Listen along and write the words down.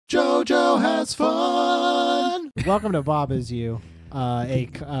JoJo has fun. Welcome to Bob Is You,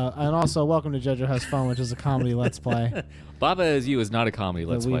 and also welcome to JoJo Has Fun, which is a comedy Let's Play. Baba Is You is not a comedy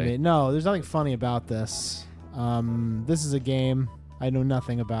Let's Play. No, there's nothing funny about this. This is a game. I know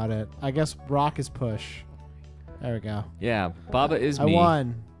nothing about it. I guess rock is push. There we go. Yeah, Baba is me. I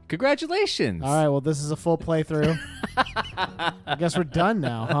won. Congratulations. All right, well, this is a full playthrough. I guess we're done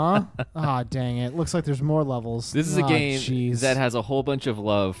now, huh? Ah, dang it. Looks like there's more levels. This is a game geez. that has a whole bunch of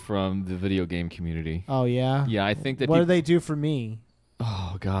love from the video game community. Oh, yeah? Yeah, I think that What did they do for me?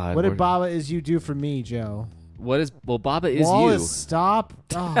 Oh, God. What did Baba Is You do for me, Joe? Well, Baba Is Wall You. Is stop.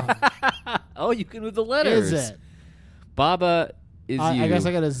 Oh. Oh, you can move the letters. Is it? Baba Is You. I guess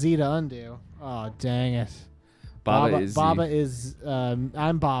I got a Z to undo. Oh, dang it. Baba is Baba you. is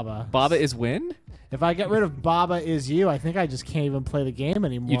I'm Baba. Baba is win? If I get rid of Baba Is You, I think I just can't even play the game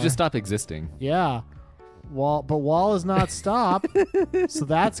anymore. You just stop existing. Yeah. Wall is not stop. So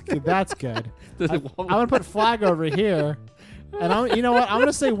that's good. That's good. I'm gonna put flag over here. And you know what? I'm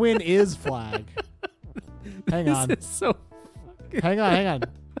gonna say win is flag. Hang on. This is so Hang on.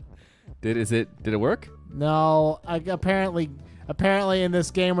 Did it work? No, apparently in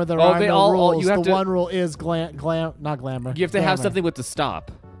this game where there are no rules, the one rule is not glamour. You have to have something with the stop.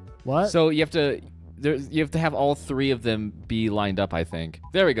 What? So you have to have all three of them be lined up, I think.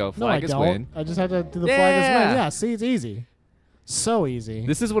 There we go. Flag is win. I just have to do the flag is win. Yeah, see, it's easy. So easy.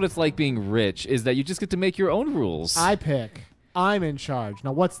 This is what it's like being rich, is that you just get to make your own rules. I pick. I'm in charge.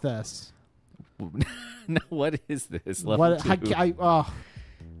 Now, what's this? Now, what is this? Level 2.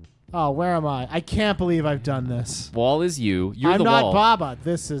 Oh, where am I? I can't believe I've done this. Wall is you. You're I'm the not wall. Baba.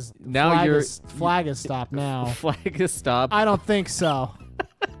 This is Now flag is stopped now. Flag is stopped. I don't think so.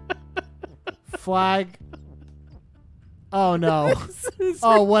 Flag. Oh no.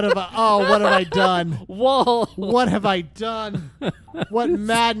 What have I done? Wall. What have I done? What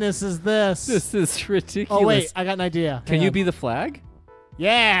madness is this? This is ridiculous. Oh wait, I got an idea. Can you be the flag?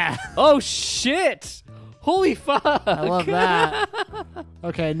 Yeah. Oh shit. Holy fuck. I love that.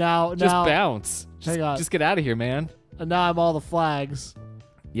 Okay, now just bounce. Just get out of here, man. And now I'm all the flags.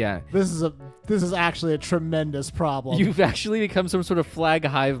 Yeah. This is actually a tremendous problem. You've actually become some sort of flag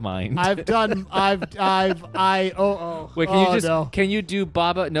hive mind. Wait, can you do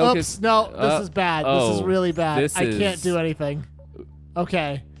Baba? No, oops, no, this is bad. This is really bad. I can't do anything.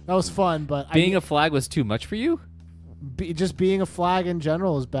 Okay, that was fun, but being a flag was too much for you? Just being a flag in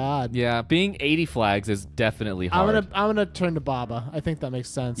general is bad. Yeah, being 80 flags is definitely hard. I'm gonna turn to Baba. I think that makes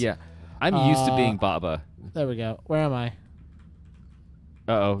sense. Yeah, I'm used to being Baba. There we go. Where am I?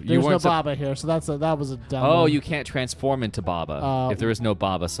 Uh-oh. There's no Baba here, so that was a dumb Oh, one. you can't transform into Baba if there is no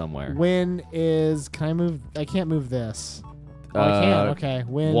Baba somewhere. Win is... Can I move... I can't move this. Oh, I can. Okay.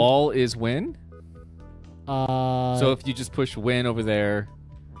 Win. Wall is win? So if you just push win over there...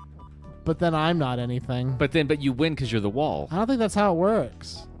 But then I'm not anything. But you win because you're the wall. I don't think that's how it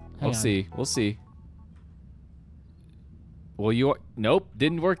works. We'll see. We'll see. Well, nope,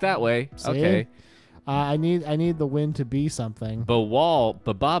 didn't work that way. See? Okay. I need the win to be something. But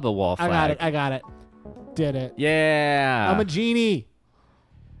Baba wall flag. I got it. Did it. Yeah. I'm a genie.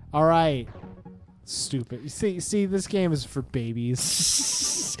 All right. Stupid. See, this game is for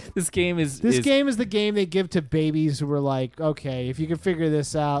babies. This game is the game they give to babies who are like, okay, if you can figure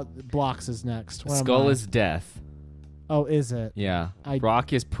this out, blocks is next. Skull is death. Oh, is it? Yeah.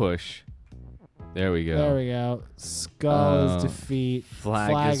 Rock is push. There we go. There we go. Skull is defeat.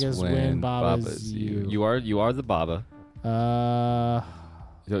 Flag is win. Baba is you. You are the Baba.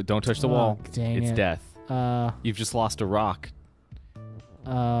 Don't touch the wall. Dang it's it. death. You've just lost a rock.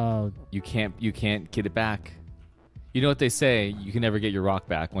 You can't get it back. You know what they say? You can never get your rock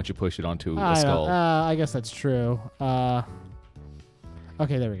back once you push it onto a skull. I guess that's true. Okay,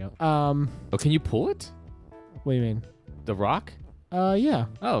 there we go. Oh, can you pull it? What do you mean? The rock? Yeah.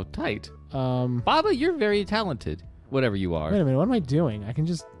 Oh, tight. Baba, you're very talented. Whatever you are. Wait a minute. What am I doing? I can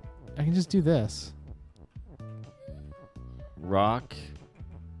just do this. Rock.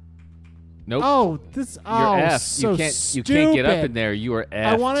 Nope. Oh, You're F. So you can't get up in there. You are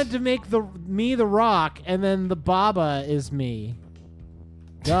F. I wanted to make me the rock, and then the Baba is me.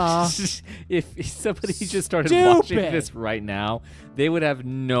 Duh. If somebody just started watching this right now, they would have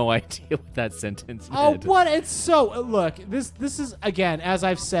no idea what that sentence meant. Oh, what? It's so... Look, this is, again, as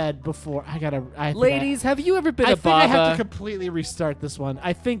I've said before, Ladies, have you ever been a Baba? I think I have to completely restart this one.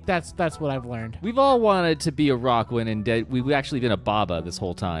 I think that's what I've learned. We've all wanted to be a rock when we've actually been a Baba this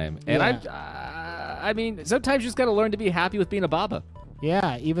whole time. And I mean, sometimes you just got to learn to be happy with being a Baba.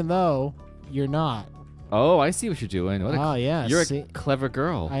 Yeah, even though you're not. Oh, I see what you're doing. Yeah. You're a clever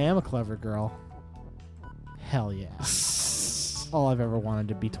girl. I am a clever girl. Hell yeah. all I've ever wanted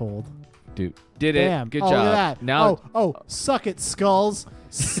to be told. Dude, did Damn. it. Good Look job. at that. Now, Suck it, Skulls.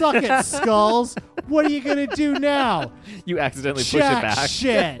 Suck it, Skulls. What are you going to do now? you accidentally push it Jack back.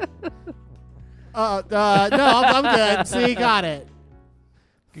 shit. No, I'm good. See, got it.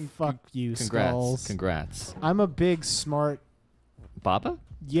 Fuck you, Skulls. Congrats. I'm a big smart. Baba?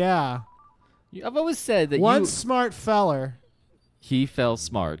 Yeah. I've always said that One smart feller. he fell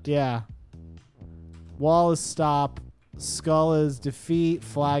smart. Yeah. Wall is stop. Skull is defeat.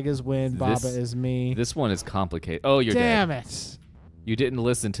 Flag is win. Baba is me. This one is complicated. Oh, you're dead. Damn it. You didn't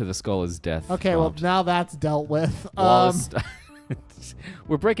listen to the skull is death. Okay, prompt. well, now that's dealt with. Wall is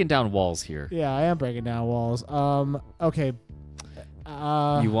We're breaking down walls here. Yeah, I am breaking down walls. Okay.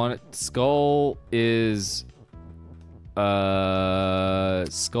 You want it? Skull is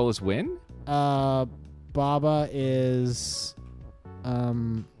win? Baba is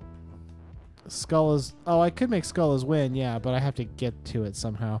Skull is I could make Skull is win, yeah, but I have to get to it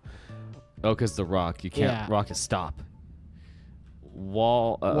somehow. Oh, because the rock. You can't rock is stop.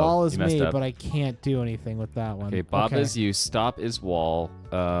 Wall Wall is you messed me, up. but I can't do anything with that one. Okay, Baba is you, stop is wall.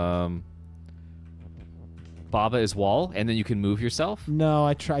 Baba is wall, and then you can move yourself? No,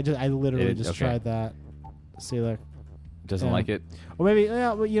 I literally just tried that. See, look. Doesn't like it? Well, maybe,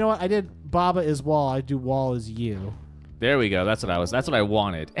 well, you know what? I did Baba is wall. I do wall is you. There we go. That's what I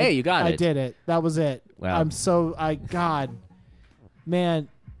wanted. Hey, you got it. I did it. That was it. Wow. God. Man,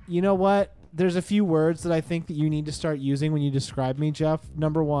 you know what? There's a few words that I think that you need to start using when you describe me, Jeff.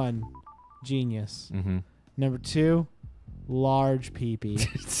 Number 1, genius. Mm-hmm. Number 2, large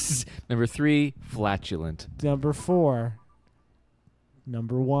peepee. Number 3, flatulent. Number 4,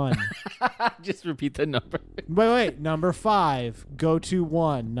 number 1. Just repeat the number. Wait. Number 5, go to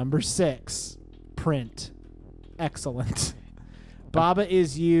 1. Number 6, print. Excellent. Baba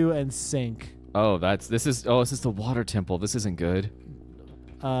is you and sink. Oh, this is the water temple. This isn't good.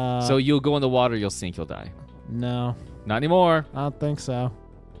 So you'll go in the water, you'll sink, you'll die. No. Not anymore. I don't think so.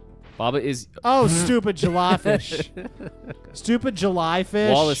 Baba is... Oh, stupid Julyfish. Stupid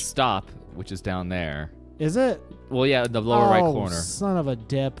Julyfish. Wall is stop, which is down there. Is it? Well, yeah, in the lower right corner. Son of a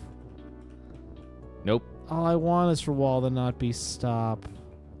dip. Nope. All I want is for Wall to not be stop.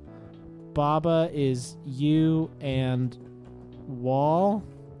 Baba is you and Wall?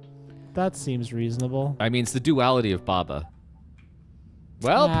 That seems reasonable. I mean, it's the duality of Baba.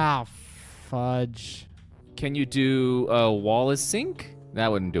 Well, fudge. Can you do wall is sink?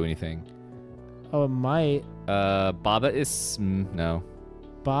 That wouldn't do anything. Oh, it might. Baba is no.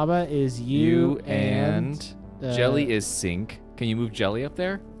 Baba is you and Jelly is sink. Can you move Jelly up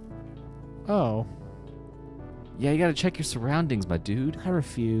there? Oh. Yeah, you gotta check your surroundings, my dude. I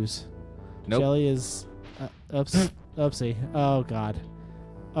refuse. Nope. Jelly is oopsie. Oh god.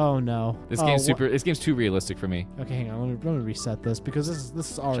 Oh no. This game's too realistic for me. Okay, hang on. Let me reset this because this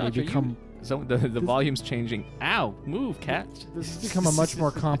has already become. The volume's changing. Ow! Move, cat. This has become a much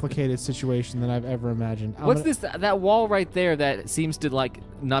more complicated situation than I've ever imagined. What's this? That wall right there that seems to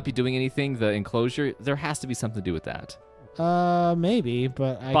not be doing anything. The enclosure. There has to be something to do with that. Maybe,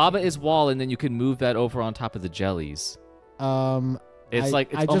 but Baba is wall, and then you can move that over on top of the jellies. I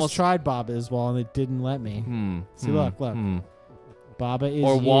just tried Baba is wall and it didn't let me. See, look. Baba is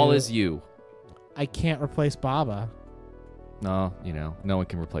or you. wall is you. I can't replace Baba. No, no one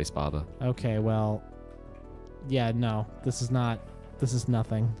can replace Baba. Okay, well, yeah, no, this is nothing. This is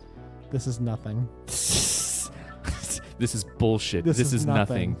nothing. This is bullshit. This is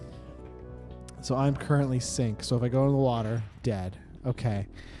nothing. So I'm currently sink. So if I go in the water, dead. Okay.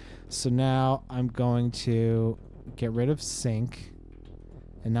 So now I'm going to get rid of sink.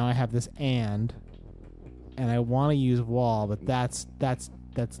 And now I have this and I want to use wall, but that's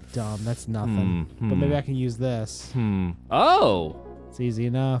dumb. That's nothing. But maybe I can use this. Oh. It's easy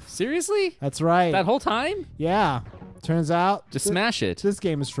enough. Seriously? That's right. That whole time? Yeah. Turns out just smash it. This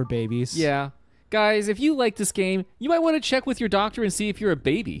game is for babies. Yeah. Guys, if you like this game, you might want to check with your doctor and see if you're a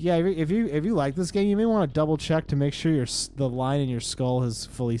baby. Yeah, if you like this game, you may want to double check to make sure the line in your skull is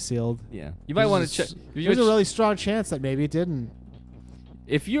fully sealed. Yeah. You might want to check. There's a really strong chance that maybe it didn't.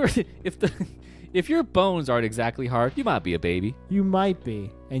 If your bones aren't exactly hard, you might be a baby. You might be,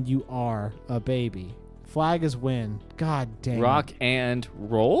 and you are a baby. Flag is win. God dang. Rock and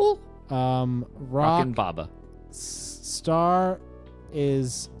roll? Rock and Baba. Star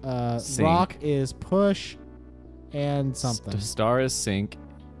is sink. Rock is push and something. Star is sink.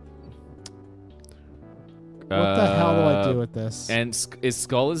 What the hell do I do with this? And is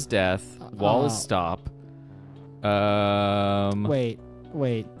skull is death. Wall is stop.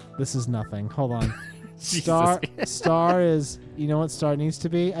 Wait. This is nothing. Hold on. Star is. You know what star needs to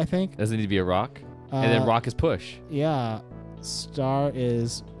be? I think. Doesn't need to be a rock. And then rock is push. Yeah. Star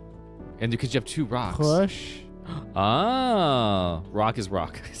is And because you have 2 rocks. push. Ah, rock is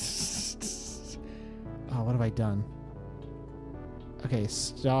rock. Oh, what have I done? Okay,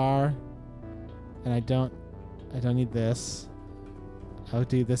 star. And I don't need this. I'll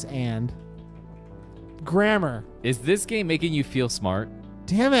do this and. Grammar. Is this game making you feel smart?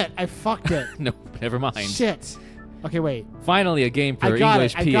 Damn it, I fucked it. No, never mind. Shit. Okay, wait. Finally, a game for I got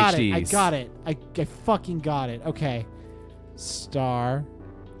English it. I got it. PhDs. I got it. I fucking got it. Okay. Star.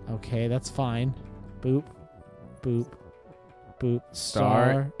 Okay, that's fine. Boop. Boop. Boop.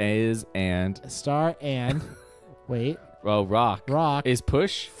 Star is and. Star and. Wait. Oh, rock. Rock. Is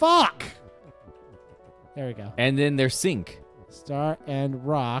push. Fuck! There we go. And then there's sync. Star and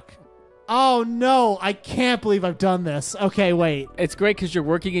rock. Oh, no. I can't believe I've done this. Okay, wait. It's great because you're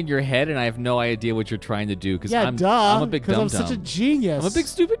working in your head and I have no idea what you're trying to do. Yeah, I'm duh. a big Because dum-dum. I'm such a genius. I'm a big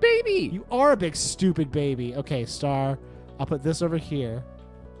stupid baby. You are a big stupid baby. Okay, star. I'll put this over here.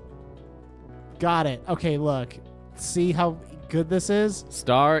 Got it. Okay, look. See how good this is?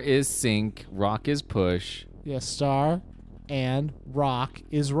 Star is sync. Rock is push. Yeah, star and rock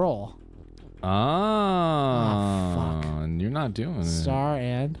is roll. Oh, fuck. and you're not doing it. Star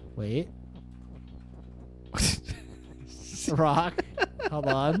and wait. Rock. Hold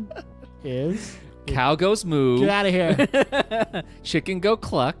on. Is Cow goes moo. get out of here. Chicken go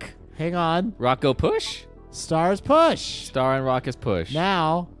cluck. Hang on. Rock go push. Stars push. Star and rock is push.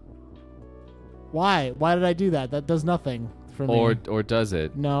 Now. Why? Why did I do that? That does nothing for me. Or does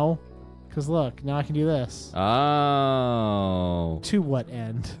it? No. Because look, now I can do this. Oh. To what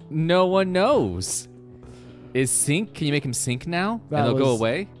end? No one knows. Is sync? Can you make him sync now? That and they'll go was-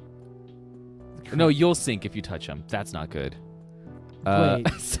 away? No, you'll sync if you touch him. That's not good. Wait.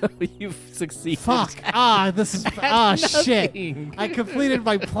 So you've succeeded. Fuck. This is shit. Nothing. I completed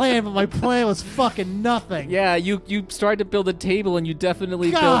my plan, but my plan was fucking nothing. Yeah, you started to build a table and you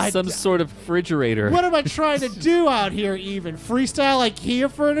definitely built God. some sort of refrigerator. What am I trying to do out here even? Freestyle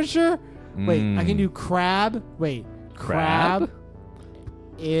IKEA furniture? Wait, I can do crab. Wait. Crab?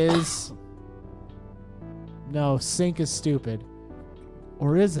 Is no, sink is stupid.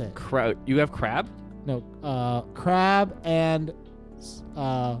 Or is it? You have crab? No, crab and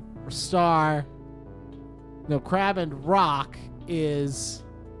star. No, crab and rock is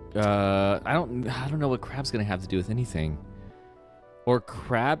I don't know what crab's gonna have to do with anything. Or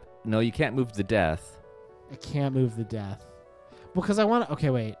crab? No, you can't move the death. I can't move the death. Because I want to. Okay,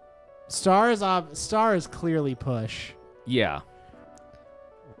 wait. Star is clearly push. Yeah.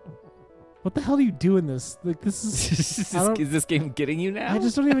 What the hell do you do in this? Like this is. Is this game getting you now? I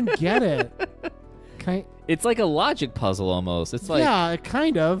just don't even get it. It's like a logic puzzle almost. It's like yeah,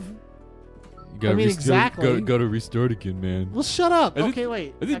 kind of. you gotta I mean, exactly. Gotta restart again, man. Well, shut up. Is it- Okay,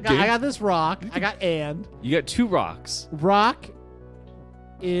 wait. is it I got this rock. I got You got 2 rocks. rock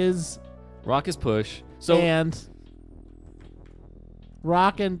is Rock is push. So and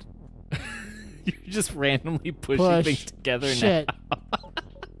rock and you're just randomly pushing push. things together Shit. now.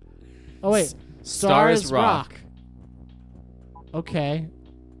 Oh wait, Star star is is rock. Okay,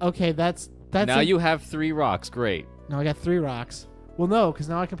 that's Now you have 3 rocks. Great. No, I got 3 rocks. Well, no, because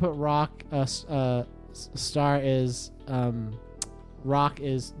now I can put rock. Star is rock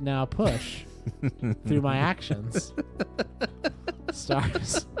is now push through my actions.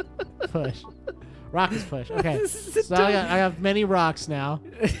 Stars push. Rock is push. Okay, so I have many rocks now.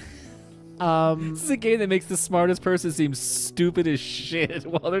 This is a game that makes the smartest person seem stupid as shit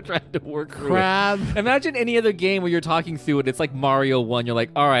while they're trying to work through Crab. it. Imagine any other game where you're talking through it. It's like Mario 1. You're like,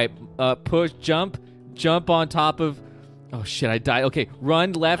 all right, push, jump on top of... Oh, shit, I died. Okay,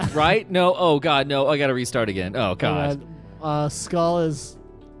 run, left, right. No, oh, God, no. I got to restart again. Oh, God. Skull is...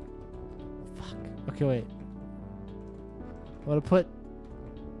 Fuck. Okay, wait. I want to put...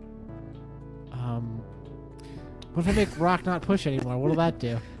 What if I make rock not push anymore? What'll that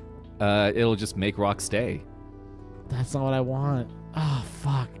do? It'll just make rock stay. That's not what I want. Oh,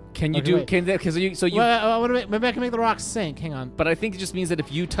 fuck. Can you Okay, do... wait. Can that... Because you... So you... Maybe I can make the rock sink. Hang on. But I think it just means that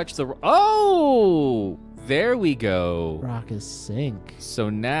if you touch the... Oh! There we go. Rock is sink. So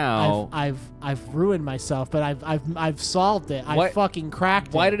now... I've ruined myself, but I've solved it. I What- fucking cracked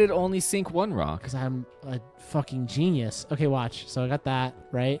it. Why did it only sink 1 rock? Because I'm a fucking genius. Okay, watch. So I got that,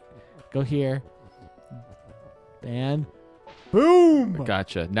 right? Go here. And boom!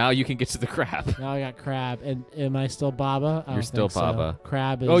 Gotcha. Now you can get to the crab. Now I got crab. And am I still Baba? I You're don't still think so. Baba.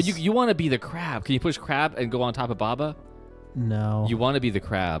 Crab is... Oh, you want to be the crab. Can you push crab and go on top of Baba? No. You want to be the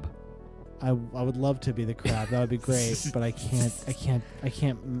crab. I would love to be the crab. That would be great, but I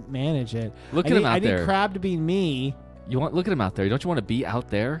can't manage it. Look at him out I there. need crab to be me. Look at him out there. Don't you want to be out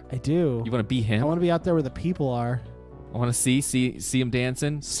there? I do. You want to be him? I want to be out there where the people are. I want to see him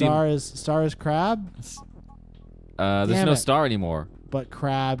dancing. Star is crab? There's Damn no it. star anymore. But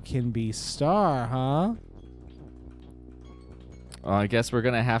crab can be star, huh? I guess we're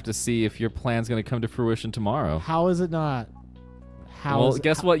gonna have to see if your plan's gonna come to fruition tomorrow. How is it not? Well,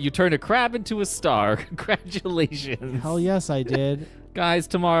 guess what? You turned a crab into a star. Congratulations. Hell yes, I did. Guys,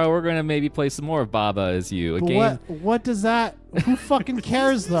 tomorrow we're gonna maybe play some more of Baba as you. A But game. what does that? Who fucking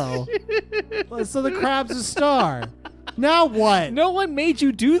cares though? So the crab's a star. Now what? No one made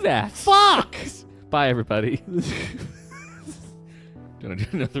you do that. Fuck. Bye, everybody. Do you want to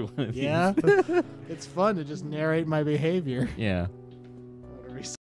do another one of these? Yeah. It's fun to just narrate my behavior. Yeah.